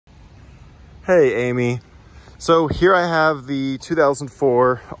Hey, Amy. So here I have the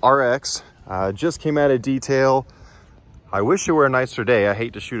 2004 RX. Just came out of detail. I wish it were a nicer day. I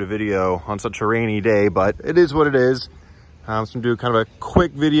hate to shoot a video on such a rainy day, but it is what it is. So I'm gonna do kind of a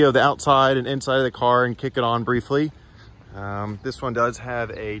quick video of the outside and inside of the car and kick it on briefly. This one does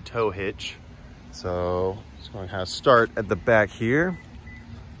have a tow hitch. So just going to kind of start at the back here.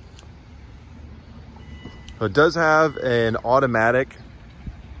 So it does have an automatic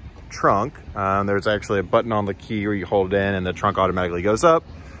trunk. There's actually a button on the key where you hold it in and the trunk automatically goes up.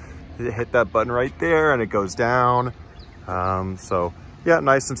 You hit that button right there and it goes down. So yeah,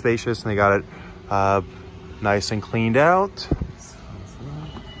 nice and spacious, and they got it nice and cleaned out.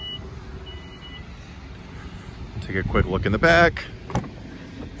 Take a quick look in the back.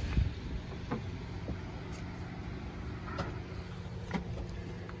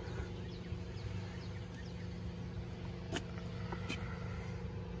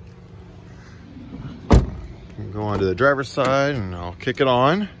 Go on to the driver's side and I'll kick it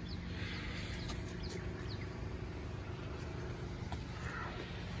on.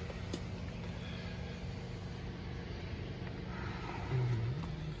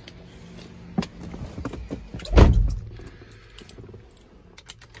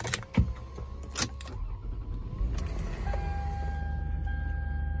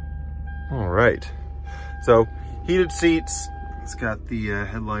 All right, so heated seats. It's got the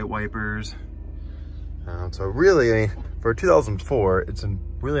headlight wipers. So really, for 2004, it's in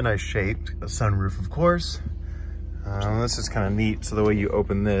really nice shape. A sunroof, of course. This is kind of neat. So the way you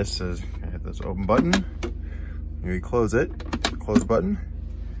open this is you hit this open button. You close it, close button.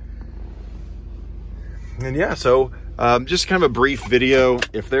 And yeah, so just kind of a brief video.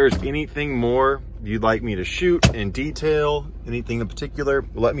 If there's anything more you'd like me to shoot in detail, anything in particular,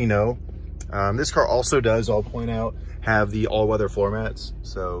 let me know. This car also does, I'll point out, have the all-weather floor mats.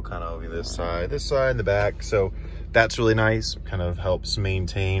 So kind of this side, and the back. So that's really nice. Kind of helps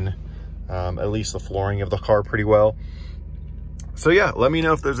maintain at least the flooring of the car pretty well. So yeah, let me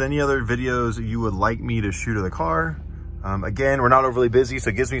know if there's any other videos you would like me to shoot of the car. Again, we're not overly busy,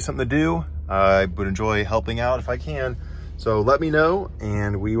 so it gives me something to do. I would enjoy helping out if I can. So let me know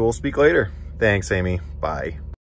and we will speak later. Thanks, Amy. Bye.